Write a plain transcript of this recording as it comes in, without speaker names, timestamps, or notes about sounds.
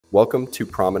Welcome to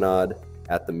Promenade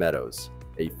at the Meadows,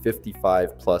 a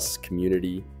 55-plus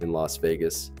community in Las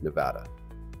Vegas, Nevada.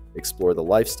 Explore the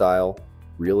lifestyle,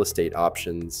 real estate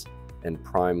options, and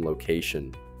prime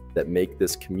location that make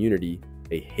this community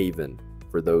a haven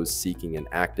for those seeking an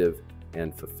active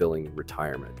and fulfilling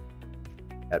retirement.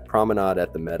 At Promenade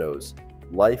at the Meadows,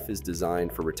 life is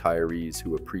designed for retirees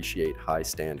who appreciate high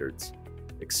standards.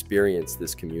 Experience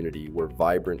this community where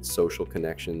vibrant social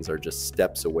connections are just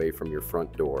steps away from your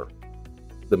front door.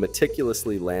 The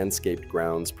meticulously landscaped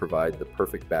grounds provide the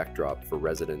perfect backdrop for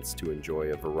residents to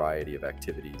enjoy a variety of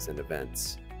activities and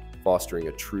events, fostering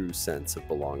a true sense of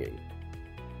belonging.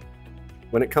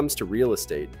 When it comes to real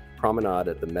estate, Promenade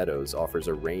at the Meadows offers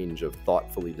a range of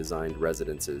thoughtfully designed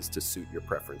residences to suit your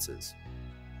preferences.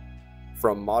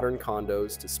 From modern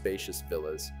condos to spacious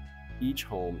villas, each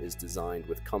home is designed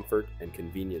with comfort and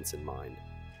convenience in mind.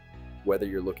 Whether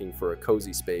you're looking for a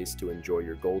cozy space to enjoy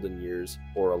your golden years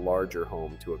or a larger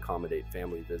home to accommodate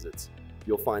family visits,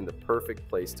 you'll find the perfect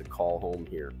place to call home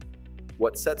here.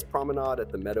 What sets Promenade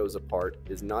at the Meadows apart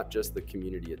is not just the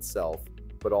community itself,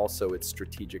 but also its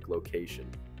strategic location.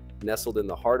 Nestled in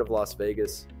the heart of Las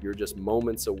Vegas, you're just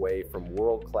moments away from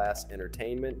world-class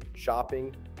entertainment,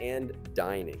 shopping, and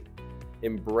dining.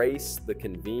 Embrace the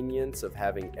convenience of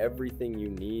having everything you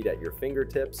need at your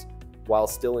fingertips while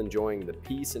still enjoying the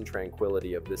peace and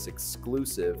tranquility of this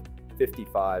exclusive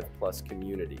 55-plus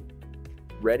community.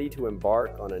 Ready to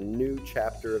embark on a new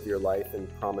chapter of your life in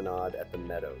Promenade at the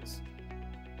Meadows.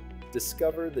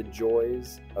 Discover the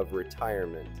joys of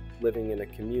retirement, living in a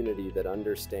community that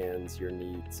understands your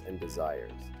needs and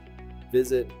desires.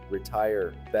 Visit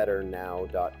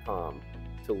retirebetternow.com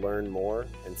to learn more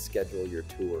and schedule your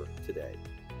tour today.